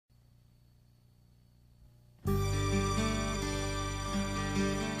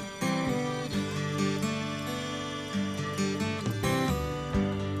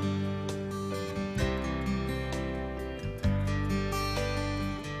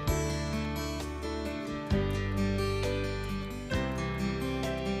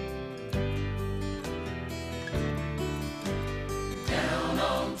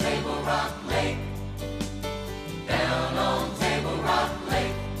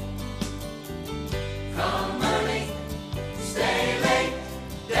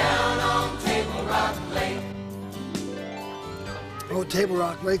Table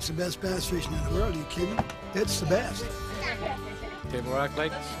Rock Lake's the best bass fishing in the world. Are you kidding? It's the best. Table Rock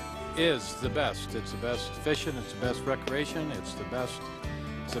Lake is the best. It's the best fishing. It's the best recreation. It's the best.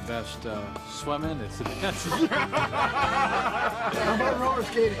 It's the best swimming. It's the best. How about roller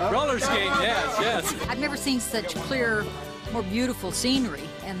skating? Roller skating, yes. I've never seen such clear, more beautiful scenery,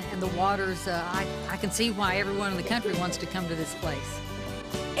 and the waters. I can see why everyone in the country wants to come to this place.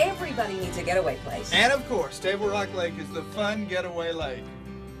 Everybody needs a getaway place. And of course, Table Rock Lake is the fun getaway lake.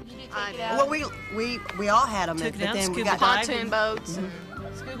 Well, we all had them, but then we got pontoon boats,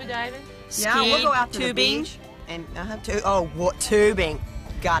 scuba diving. Yeah, we'll go out to the beach and tubing.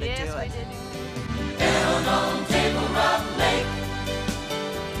 Gotta do it. We did. Down on Table Rock Lake.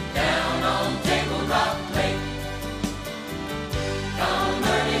 Down on Table Rock Lake. Come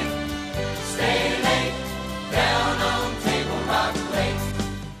early, stay late. Down on Table Rock Lake.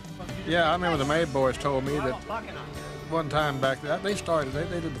 Yeah, I remember the Maid boys told me that one time back there, they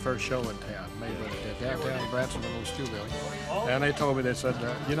did the first show in town. Maid boys did, downtown Branson, a little stew building. And they told me, they said,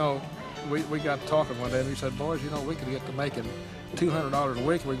 you know, we got talking one day, and we said, boys, you know, we could get to making $200 a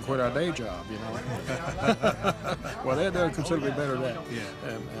week, we can quit our day job, you know. Well, they're doing considerably better than that. Yeah.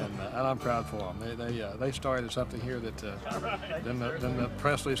 And I'm proud for them. They started something here that then the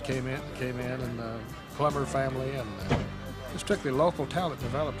Presleys came in, and the Plummer family, and strictly local talent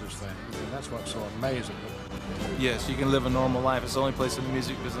developed this thing, and that's what's so amazing. Yes, you can live a normal life. It's the only place in the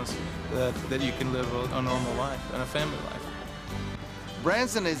music business that you can live a normal life and a family life.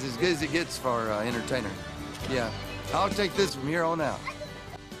 Branson is as good as it gets for entertainer. Yeah. I'll take this from here on out.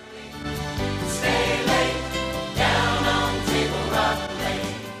 Stay late, down on Table Rock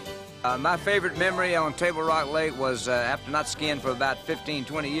Lake. My favorite memory on Table Rock Lake was after not skiing for about 15,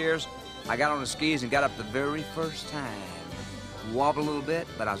 20 years, I got on the skis and got up the very first time. Wobbled a little bit,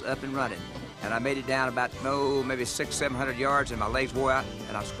 but I was up and running. And I made it down about, maybe 600, 700 yards, and my legs wore out,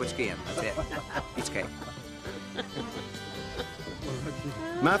 and I quit skiing. That's it. It's cake.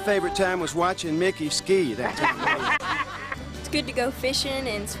 My favorite time was watching Mickey ski that time. It's good to go fishing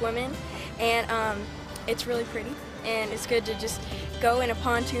and swimming, and it's really pretty, and it's good to just go in a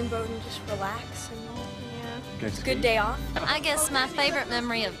pontoon boat and just relax. And, it's a good day off. I guess my favorite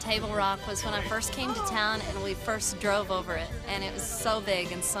memory of Table Rock was when I first came to town and we first drove over it, and it was so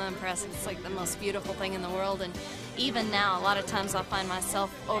big and so impressive. It's like the most beautiful thing in the world, and even now, a lot of times I'll find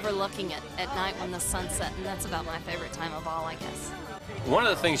myself overlooking it at night when the sun's set, and that's about my favorite time of all, I guess. One of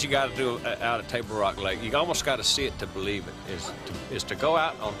the things you got to do out at Table Rock Lake, you almost got to see it to believe it, is to go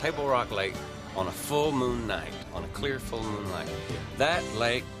out on Table Rock Lake on a full moon night, on a clear full moon night. That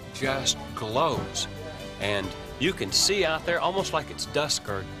lake just glows. And you can see out there almost like it's dusk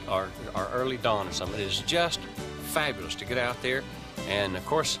or early dawn or something. It is just fabulous to get out there. And of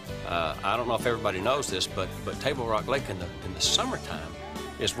course, I don't know if everybody knows this, but Table Rock Lake in the summertime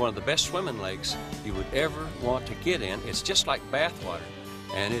is one of the best swimming lakes you would ever want to get in. It's just like bathwater,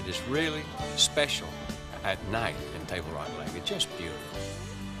 and it is really special at night in Table Rock Lake. It's just beautiful.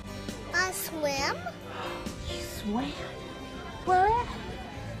 I swim. You swim? Where at?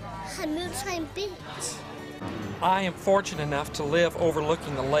 At Moonshine Beach. I am fortunate enough to live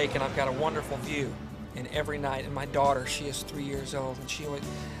overlooking the lake, and I've got a wonderful view. And every night, and my daughter, she is 3 years old, and she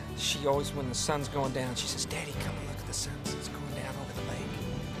always, when the sun's going down, she says, "Daddy, come and look at the sun. It's going down over the lake."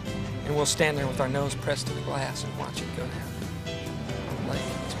 And we'll stand there with our nose pressed to the glass and watch it go down on the lake.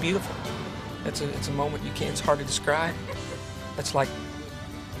 It's beautiful. It's a moment you can't. It's hard to describe. It's like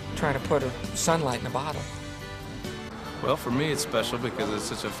trying to put a sunlight in a bottle. Well, for me, it's special because it's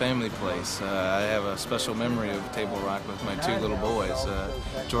such a family place. I have a special memory of Table Rock with my two little boys,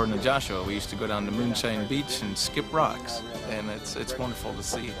 Jordan and Joshua. We used to go down to Moonshine Beach and skip rocks, and it's wonderful to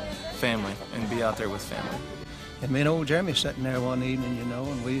see family and be out there with family. And me and old Jeremy sitting there one evening, you know,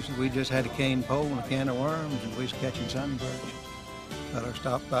 and we just had a cane pole and a can of worms, and we was catching sunbirds. Fellow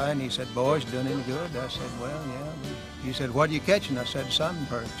stopped by and he said, "Boys, doing any good?" I said, "Well, yeah." He said, "What are you catching?" I said,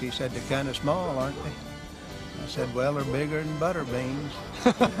 "Sunbirds." He said, "They're kind of small, aren't they?" I said, "Well, they're bigger than butter beans."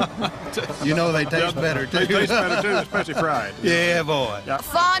 You know they taste better, too. They taste better, too, especially fried. Yeah, boy. Yeah.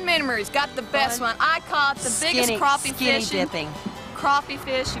 Fond memories. Got the best one. I caught the biggest crappie fish. Dipping. Crappie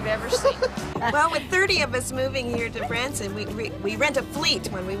fish you've ever seen. Well, with 30 of us moving here to Branson, we rent a fleet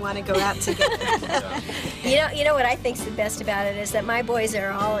when we want to go out together. You know what I think's the best about it is that my boys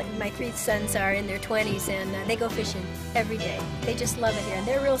are my 3 sons are in their 20s, and they go fishing every day. They just love it here, and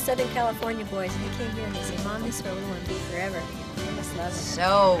they're real Southern California boys, and they came here and they say, "Mom, this is where we want to be forever." They must love it.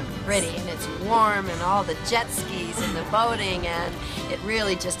 So pretty, and it's warm, and all the jet skis and the boating, and it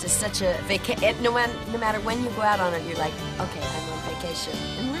really just is such a vacation. No matter when you go out on it, you're like, okay, I'm on vacation,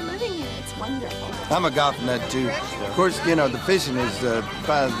 and we're living here. It's Wonderful. I'm a golf nut, too. Of course, you know, the fishing is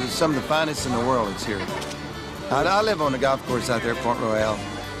some of the finest in the world. It's here. I live on the golf course out there at Port Royale.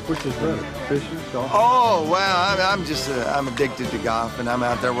 Which is better, fishing, golf? Oh, well, I'm addicted to golf, and I'm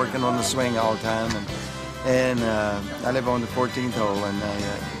out there working on the swing all the time. And I live on the 14th hole, and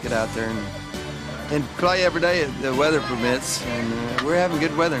I get out there and play every day if the weather permits, and we're having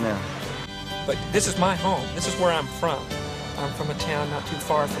good weather now. But this is my home. This is where I'm from. I'm from a town not too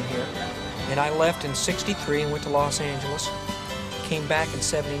far from here. And I left in '63 and went to Los Angeles. Came back in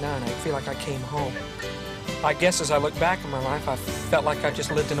 '79. I feel like I came home. I guess as I look back on my life, I felt like I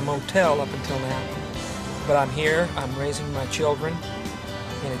just lived in a motel up until now. But I'm here, I'm raising my children,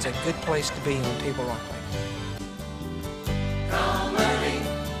 and it's a good place to be on Table Rock Lake. Come early,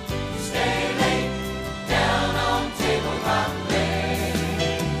 stay late, down on Table Rock Lake.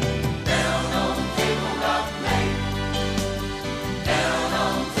 Down on Table Rock Lake. Down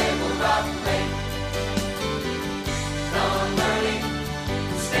on Table Rock Lake. Come early,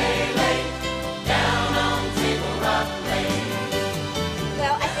 stay late, down on Table Rock Lake.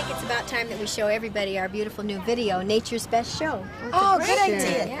 Well, I think it's about time that we show everybody our beautiful new video, Nature's Best Show. Oh, good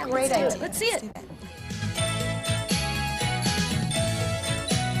idea. Yeah, Great idea. Let's see it.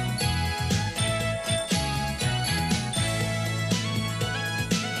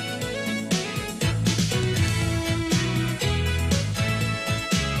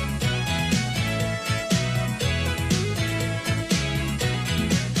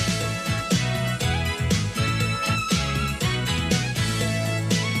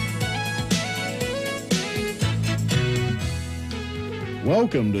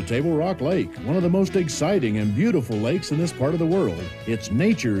 Welcome to Table Rock Lake, one of the most exciting and beautiful lakes in this part of the world. It's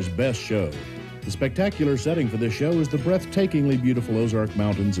nature's best show. The spectacular setting for this show is the breathtakingly beautiful Ozark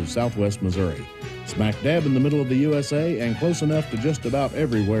Mountains of southwest Missouri. Smack dab in the middle of the USA and close enough to just about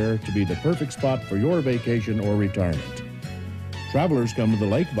everywhere to be the perfect spot for your vacation or retirement. Travelers come to the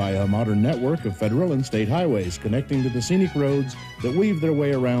lake via a modern network of federal and state highways connecting to the scenic roads that weave their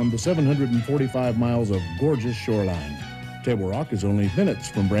way around the 745 miles of gorgeous shoreline. Table Rock is only minutes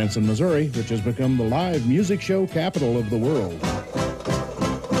from Branson, Missouri, which has become the live music show capital of the world.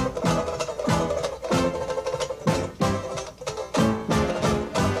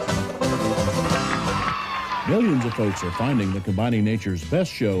 Millions of folks are finding that combining nature's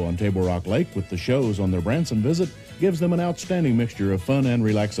best show on Table Rock Lake with the shows on their Branson visit gives them an outstanding mixture of fun and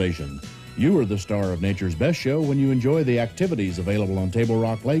relaxation. You are the star of nature's best show when you enjoy the activities available on Table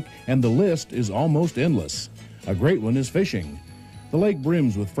Rock Lake, and the list is almost endless. A great one is fishing. The lake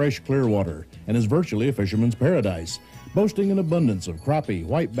brims with fresh, clear water and is virtually a fisherman's paradise, boasting an abundance of crappie,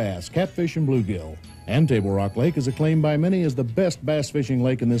 white bass, catfish, and bluegill. And Table Rock Lake is acclaimed by many as the best bass fishing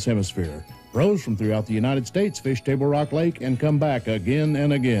lake in this hemisphere. Pros from throughout the United States fish Table Rock Lake and come back again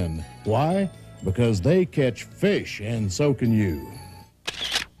and again. Why? Because they catch fish, and so can you.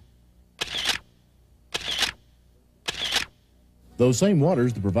 Those same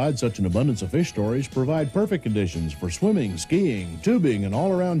waters that provide such an abundance of fish stories provide perfect conditions for swimming, skiing, tubing, and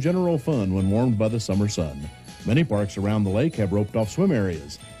all-around general fun when warmed by the summer sun. Many parks around the lake have roped-off swim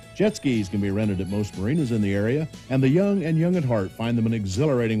areas. Jet skis can be rented at most marinas in the area, and the young and young at heart find them an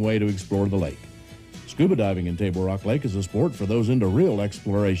exhilarating way to explore the lake. Scuba diving in Table Rock Lake is a sport for those into real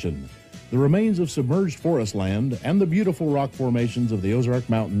exploration. The remains of submerged forest land and the beautiful rock formations of the Ozark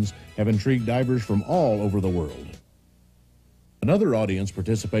Mountains have intrigued divers from all over the world. Another audience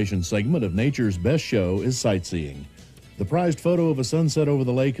participation segment of nature's best show is sightseeing. The prized photo of a sunset over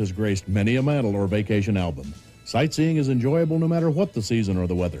the lake has graced many a mantle or vacation album. Sightseeing is enjoyable no matter what the season or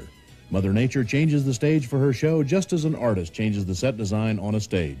the weather. Mother Nature changes the stage for her show just as an artist changes the set design on a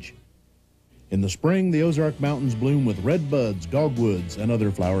stage. In the spring, the Ozark Mountains bloom with red buds, dogwoods, and other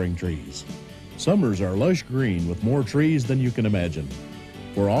flowering trees. Summers are lush green with more trees than you can imagine.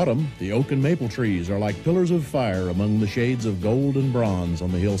 For autumn, the oak and maple trees are like pillars of fire among the shades of gold and bronze on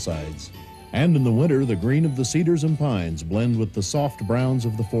the hillsides. And in the winter, the green of the cedars and pines blend with the soft browns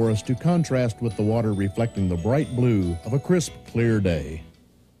of the forest to contrast with the water reflecting the bright blue of a crisp, clear day.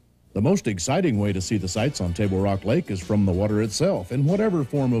 The most exciting way to see the sights on Table Rock Lake is from the water itself, in whatever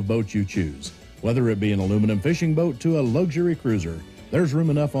form of boat you choose. Whether it be an aluminum fishing boat to a luxury cruiser, there's room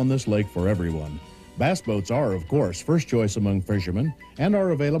enough on this lake for everyone. Bass boats are, of course, first choice among fishermen and are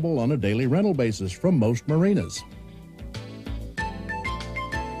available on a daily rental basis from most marinas.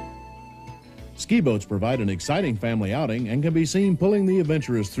 Ski boats provide an exciting family outing and can be seen pulling the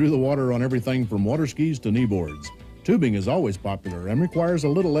adventurous through the water on everything from water skis to kneeboards. Tubing is always popular and requires a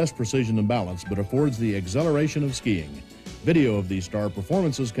little less precision and balance, but affords the exhilaration of skiing. Video of these star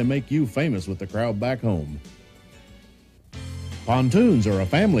performances can make you famous with the crowd back home. Pontoons are a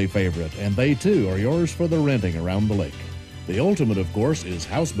family favorite, and they too are yours for the renting around the lake. The ultimate, of course, is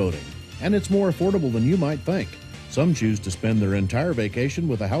houseboating, and it's more affordable than you might think. Some choose to spend their entire vacation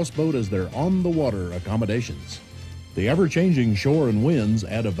with a houseboat as their on-the-water accommodations. The ever-changing shore and winds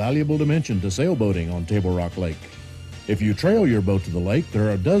add a valuable dimension to sailboating on Table Rock Lake. If you trail your boat to the lake,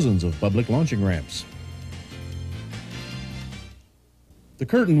 there are dozens of public launching ramps. The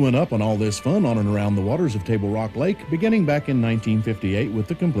curtain went up on all this fun on and around the waters of Table Rock Lake beginning back in 1958 with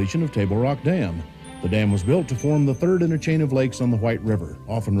the completion of Table Rock Dam. The dam was built to form the third in a chain of lakes on the White River,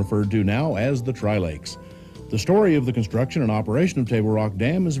 often referred to now as the Tri-Lakes. The story of the construction and operation of Table Rock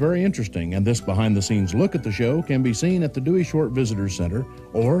Dam is very interesting, and this behind-the-scenes look at the show can be seen at the Dewey Short Visitor Center,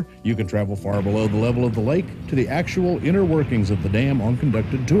 or you can travel far below the level of the lake to the actual inner workings of the dam on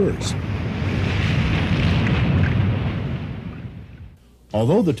conducted tours.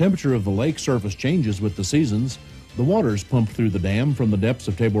 Although the temperature of the lake surface changes with the seasons, the waters pumped through the dam from the depths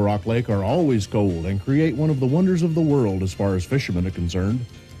of Table Rock Lake are always cold and create one of the wonders of the world as far as fishermen are concerned.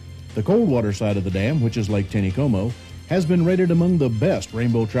 The cold water side of the dam, which is Lake Tenicomo, has been rated among the best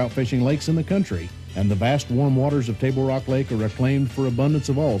rainbow trout fishing lakes in the country, and the vast warm waters of Table Rock Lake are acclaimed for abundance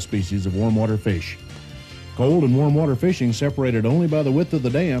of all species of warm water fish. Cold and warm water fishing, separated only by the width of the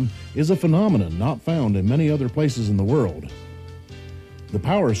dam, is a phenomenon not found in many other places in the world. The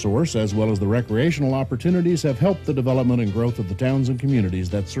power source, as well as the recreational opportunities, have helped the development and growth of the towns and communities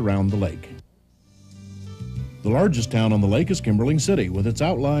that surround the lake. The largest town on the lake is Kimberling City, with its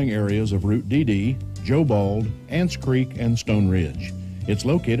outlying areas of Route DD, Joe Bald, Ants Creek, and Stone Ridge. It's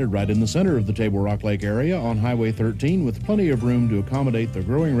located right in the center of the Table Rock Lake area on Highway 13, with plenty of room to accommodate the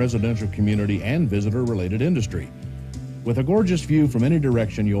growing residential community and visitor-related industry. With a gorgeous view from any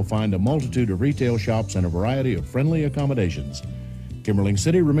direction, you'll find a multitude of retail shops and a variety of friendly accommodations. Kimberling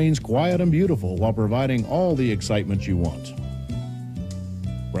City remains quiet and beautiful while providing all the excitement you want.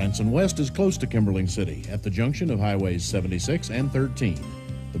 Branson West is close to Kimberling City at the junction of Highways 76 and 13.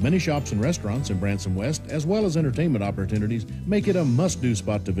 The many shops and restaurants in Branson West, as well as entertainment opportunities, make it a must-do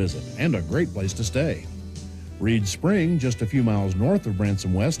spot to visit and a great place to stay. Reed Spring, just a few miles north of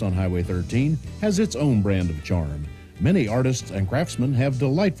Branson West on Highway 13, has its own brand of charm. Many artists and craftsmen have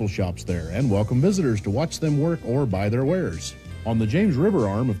delightful shops there and welcome visitors to watch them work or buy their wares. On the James River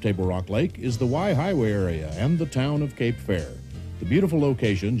arm of Table Rock Lake is the Y Highway area and the town of Cape Fair. The beautiful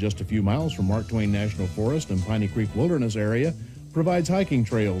location, just a few miles from Mark Twain National Forest and Piney Creek Wilderness area, provides hiking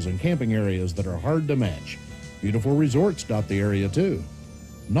trails and camping areas that are hard to match. Beautiful resorts dot the area too.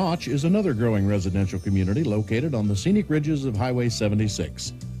 Notch is another growing residential community located on the scenic ridges of Highway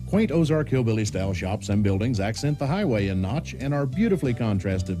 76. Quaint Ozark hillbilly-style shops and buildings accent the highway in Notch and are beautifully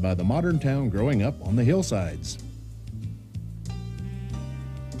contrasted by the modern town growing up on the hillsides.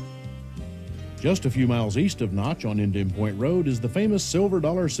 Just a few miles east of Notch on Indian Point Road is the famous Silver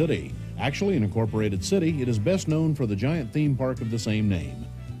Dollar City. Actually an incorporated city, it is best known for the giant theme park of the same name.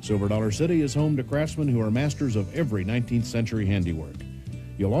 Silver Dollar City is home to craftsmen who are masters of every 19th century handiwork.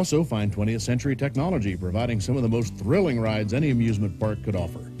 You'll also find 20th century technology, providing some of the most thrilling rides any amusement park could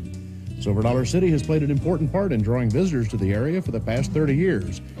offer. Silver Dollar City has played an important part in drawing visitors to the area for the past 30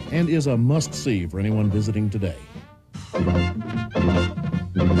 years and is a must-see for anyone visiting today.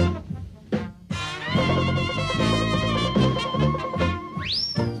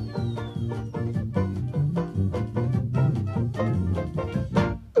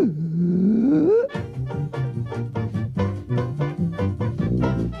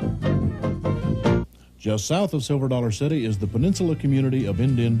 Just south of Silver Dollar City is the peninsula community of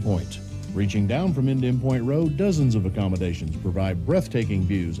Indian Point. Reaching down from Indian Point Road, dozens of accommodations provide breathtaking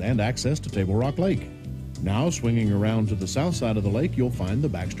views and access to Table Rock Lake. Now, swinging around to the south side of the lake, you'll find the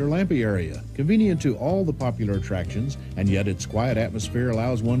Baxter Lampy area, convenient to all the popular attractions, and yet its quiet atmosphere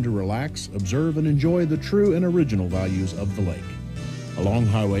allows one to relax, observe, and enjoy the true and original values of the lake. Along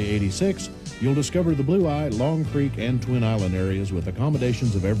Highway 86, you'll discover the Blue Eye, Long Creek, and Twin Island areas with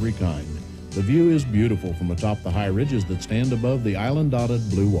accommodations of every kind. The view is beautiful from atop the high ridges that stand above the island-dotted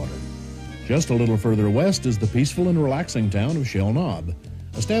blue water. Just a little further west is the peaceful and relaxing town of Shell Knob.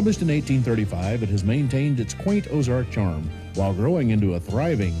 Established in 1835, it has maintained its quaint Ozark charm while growing into a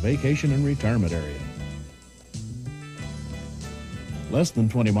thriving vacation and retirement area. Less than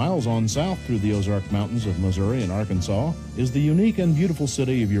 20 miles on south through the Ozark Mountains of Missouri and Arkansas is the unique and beautiful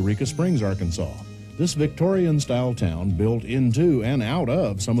city of Eureka Springs, Arkansas. This Victorian-style town, built into and out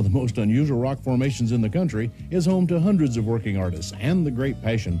of some of the most unusual rock formations in the country, is home to hundreds of working artists and the Great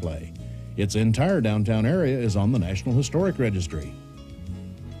Passion Play. Its entire downtown area is on the National Historic Registry.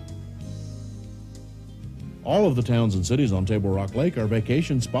 All of the towns and cities on Table Rock Lake are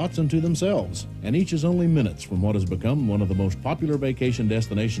vacation spots unto themselves, and each is only minutes from what has become one of the most popular vacation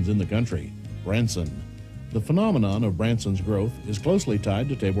destinations in the country, Branson. The phenomenon of Branson's growth is closely tied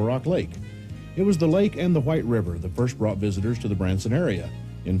to Table Rock Lake. It was the lake and the White River that first brought visitors to the Branson area.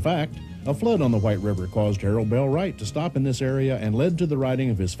 In fact, a flood on the White River caused Harold Bell Wright to stop in this area and led to the writing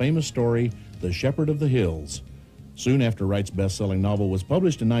of his famous story, The Shepherd of the Hills. Soon after Wright's best-selling novel was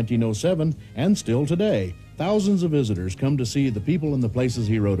published in 1907, and still today, thousands of visitors come to see the people and the places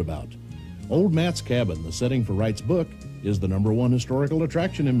he wrote about. Old Matt's Cabin, the setting for Wright's book, is the #1 historical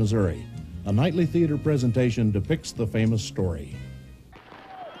attraction in Missouri. A nightly theater presentation depicts the famous story.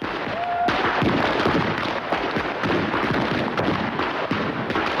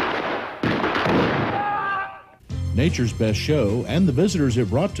 Nature's Best Show and the visitors it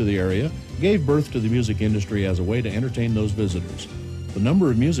brought to the area gave birth to the music industry as a way to entertain those visitors. The number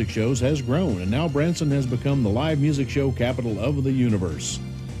of music shows has grown, and now Branson has become the live music show capital of the universe.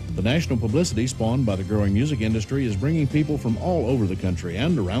 The national publicity spawned by the growing music industry is bringing people from all over the country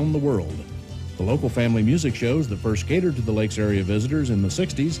and around the world. The local family music shows that first catered to the lake's area visitors in the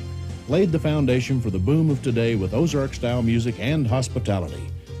 60s laid the foundation for the boom of today with Ozark-style music and hospitality.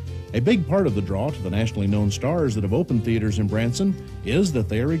 A big part of the draw to the nationally known stars that have opened theaters in Branson is that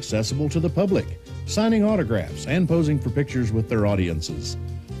they are accessible to the public, signing autographs and posing for pictures with their audiences.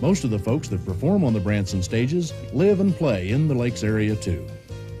 Most of the folks that perform on the Branson stages live and play in the lake's area too.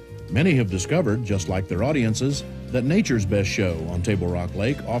 Many have discovered, just like their audiences, that Nature's Best Show on Table Rock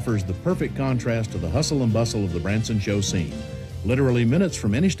Lake offers the perfect contrast to the hustle and bustle of the Branson show scene. Literally minutes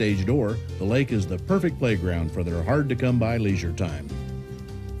from any stage door, the lake is the perfect playground for their hard-to-come-by leisure time.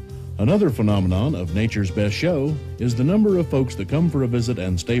 Another phenomenon of Nature's Best Show is the number of folks that come for a visit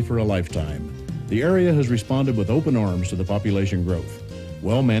and stay for a lifetime. The area has responded with open arms to the population growth.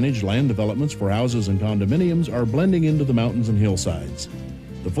 Well-managed land developments for houses and condominiums are blending into the mountains and hillsides.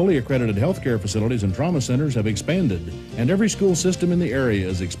 The fully accredited healthcare facilities and trauma centers have expanded, and every school system in the area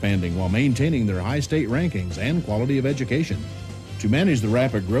is expanding while maintaining their high state rankings and quality of education. To manage the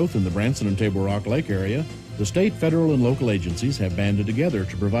rapid growth in the Branson and Table Rock Lake area, the state, federal, and local agencies have banded together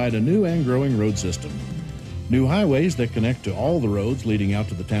to provide a new and growing road system. New highways that connect to all the roads leading out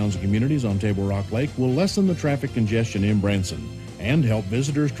to the towns and communities on Table Rock Lake will lessen the traffic congestion in Branson and help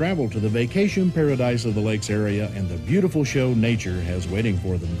visitors travel to the vacation paradise of the lake's area and the beautiful show nature has waiting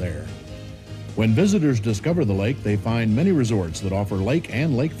for them there. When visitors discover the lake, they find many resorts that offer lake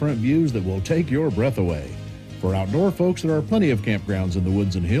and lakefront views that will take your breath away. For outdoor folks, there are plenty of campgrounds in the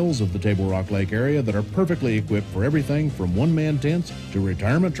woods and hills of the Table Rock Lake area that are perfectly equipped for everything from one-man tents to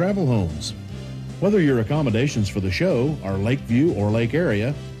retirement travel homes. Whether your accommodations for the show are lake view or lake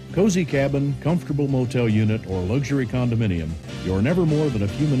area, cozy cabin, comfortable motel unit, or luxury condominium, you're never more than a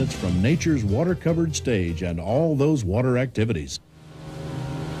few minutes from nature's water-covered stage and all those water activities.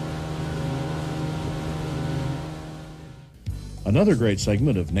 Another great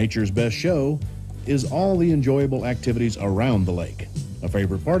segment of Nature's Best Show is all the enjoyable activities around the lake. A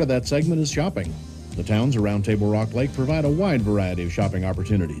favorite part of that segment is shopping. The towns around Table Rock Lake provide a wide variety of shopping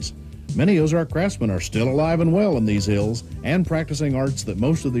opportunities. Many Ozark craftsmen are still alive and well in these hills and practicing arts that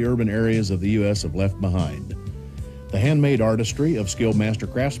most of the urban areas of the U.S. have left behind. The handmade artistry of skilled master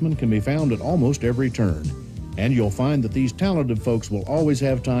craftsmen can be found at almost every turn, and you'll find that these talented folks will always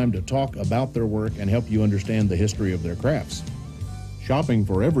have time to talk about their work and help you understand the history of their crafts. Shopping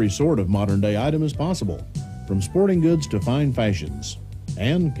for every sort of modern-day item is possible, from sporting goods to fine fashions,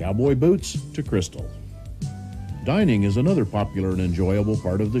 and cowboy boots to crystal. Dining is another popular and enjoyable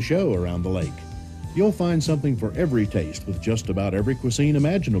part of the show around the lake. You'll find something for every taste with just about every cuisine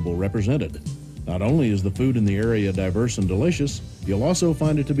imaginable represented. Not only is the food in the area diverse and delicious, you'll also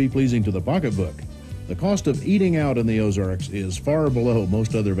find it to be pleasing to the pocketbook. The cost of eating out in the Ozarks is far below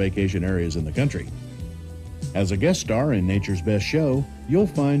most other vacation areas in the country. As a guest star in Nature's Best Show, you'll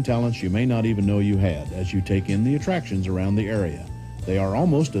find talents you may not even know you had as you take in the attractions around the area. They are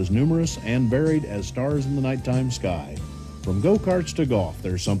almost as numerous and varied as stars in the nighttime sky. From go-karts to golf,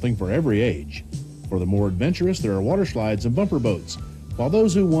 there's something for every age. For the more adventurous, there are water slides and bumper boats, while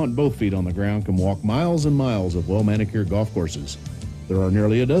those who want both feet on the ground can walk miles and miles of well-manicured golf courses. There are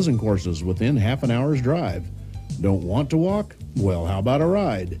nearly a dozen courses within half an hour's drive. Don't want to walk? Well, how about a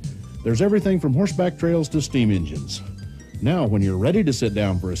ride? There's everything from horseback trails to steam engines. Now, when you're ready to sit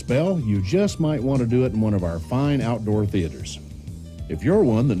down for a spell, you just might want to do it in one of our fine outdoor theaters. If you're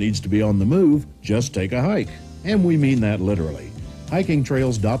one that needs to be on the move, just take a hike. And we mean that literally. Hiking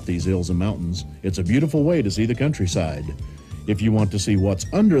trails dot these hills and mountains. It's a beautiful way to see the countryside. If you want to see what's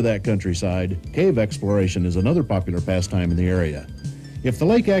under that countryside, cave exploration is another popular pastime in the area. If the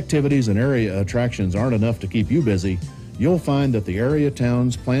lake activities and area attractions aren't enough to keep you busy, you'll find that the area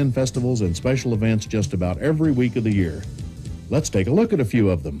towns plan festivals and special events just about every week of the year. Let's take a look at a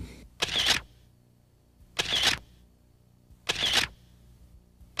few of them.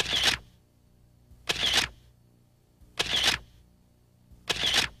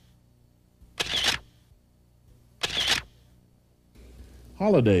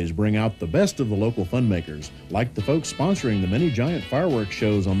 Holidays bring out the best of the local fun makers, like the folks sponsoring the many giant fireworks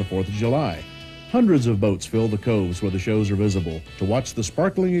shows on the 4th of July. Hundreds of boats fill the coves where the shows are visible to watch the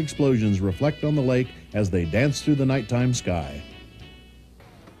sparkling explosions reflect on the lake as they dance through the nighttime sky.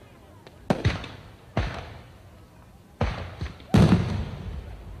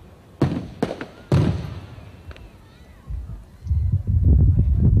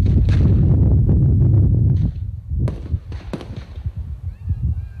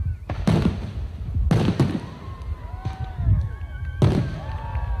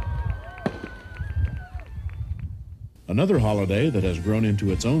 Another holiday that has grown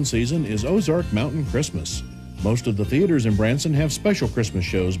into its own season is Ozark Mountain Christmas. Most of the theaters in Branson have special Christmas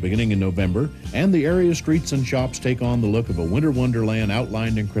shows beginning in November, and the area streets and shops take on the look of a winter wonderland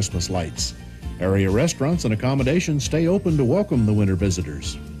outlined in Christmas lights. Area restaurants and accommodations stay open to welcome the winter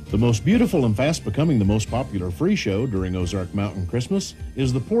visitors. The most beautiful and fast becoming the most popular free show during Ozark Mountain Christmas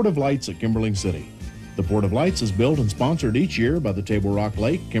is the Port of Lights at Kimberling City. The Port of Lights is built and sponsored each year by the Table Rock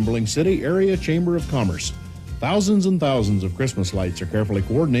Lake, Kimberling City Area Chamber of Commerce. Thousands and thousands of Christmas lights are carefully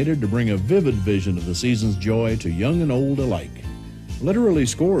coordinated to bring a vivid vision of the season's joy to young and old alike. Literally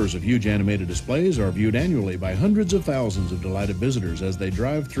scores of huge animated displays are viewed annually by hundreds of thousands of delighted visitors as they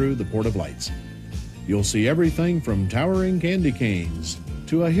drive through the Port of Lights. You'll see everything from towering candy canes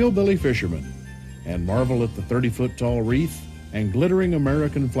to a hillbilly fisherman, and marvel at the 30-foot tall wreath and glittering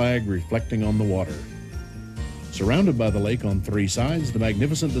American flag reflecting on the water. Surrounded by the lake on three sides, the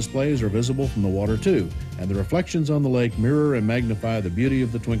magnificent displays are visible from the water too, and the reflections on the lake mirror and magnify the beauty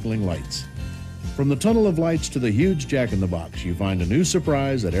of the twinkling lights. From the tunnel of lights to the huge Jack-in-the-Box, you find a new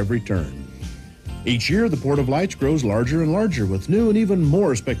surprise at every turn. Each year, the Port of Lights grows larger and larger with new and even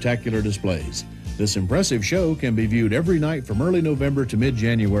more spectacular displays. This impressive show can be viewed every night from early November to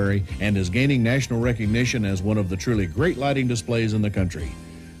mid-January and is gaining national recognition as one of the truly great lighting displays in the country.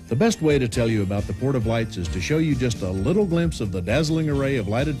 The best way to tell you about the Port of Lights is to show you just a little glimpse of the dazzling array of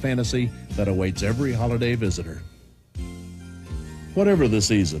lighted fantasy that awaits every holiday visitor. Whatever the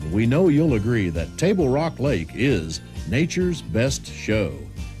season, we know you'll agree that Table Rock Lake is nature's best show.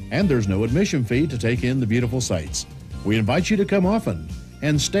 And there's no admission fee to take in the beautiful sights. We invite you to come often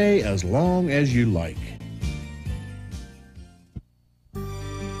and stay as long as you like.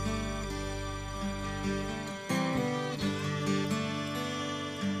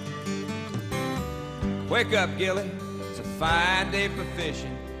 Wake up, Gilly. It's a fine day for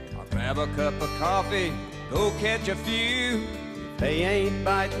fishing. I'll grab a cup of coffee, go catch a few. If they ain't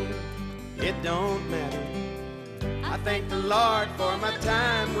biting, it don't matter. I thank the Lord for my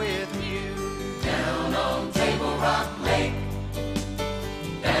time with you. Down on Table Rock Lake.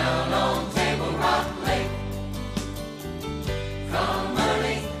 Down on Table Rock Lake. Come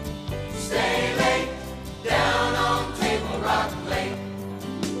early, stay late. Down on Table Rock Lake.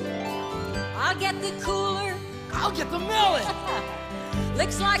 I'll get the cooler. I'll get the melon.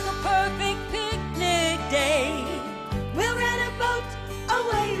 Looks like a perfect picnic day. We'll rent a boat,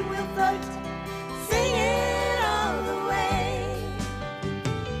 away we'll float, singing all the way.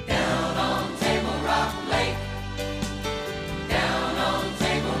 Down on Table Rock Lake. Down on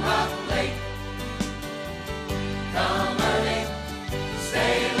Table Rock Lake. Come early,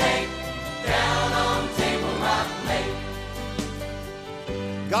 stay late. Down on Table Rock Lake.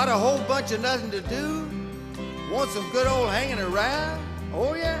 Got a whole bunch of nothing to do? Want some good old hanging around?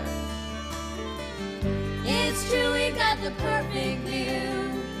 Oh yeah. It's true, we've got the perfect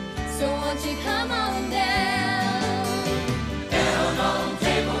view. So won't you come on down? Down on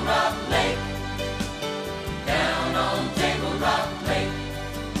Table Rock Lake. Down on Table Rock Lake.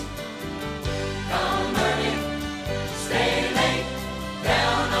 Come early, stay late.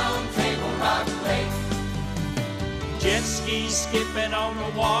 Down on Table Rock Lake. Jet skis skipping on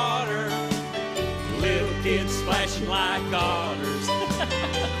the water, little kids splashing like otters.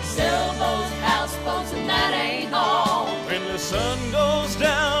 Sailboats, houseboats, and that ain't all. When the sun goes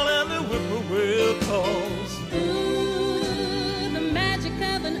down and the whippoorwill calls. Ooh, the magic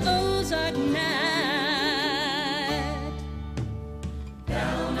of an Ozark night.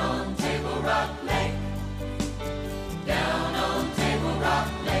 Down on Table Rock Lake. Down on Table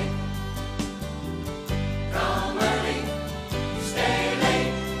Rock Lake. Come early, stay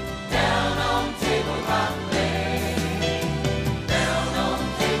late. Down on Table Rock Lake. Down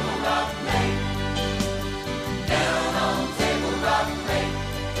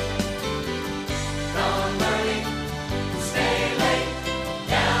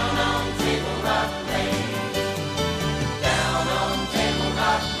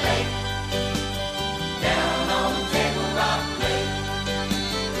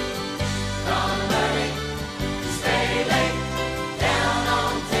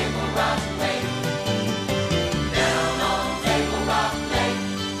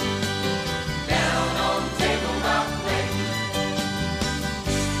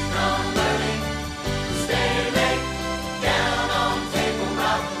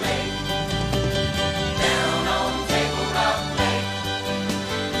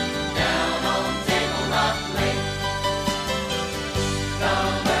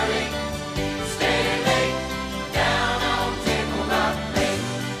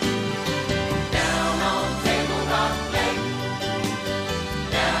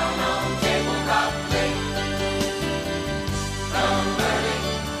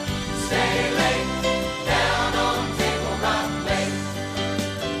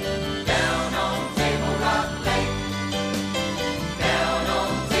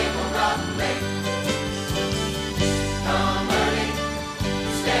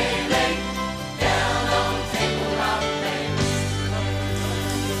stay late down on Table Rock Lake.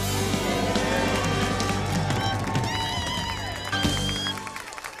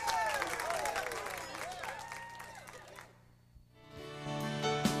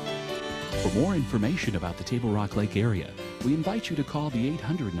 For more information about the Table Rock Lake area, we invite you to call the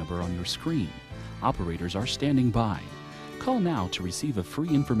 800 number on your screen. Operators are standing by. Call now to receive a free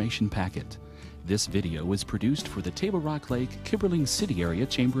information packet. This video was produced for the Table Rock Lake, Kipperling City Area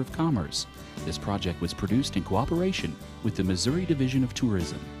Chamber of Commerce. This project was produced in cooperation with the Missouri Division of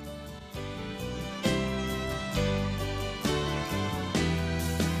Tourism.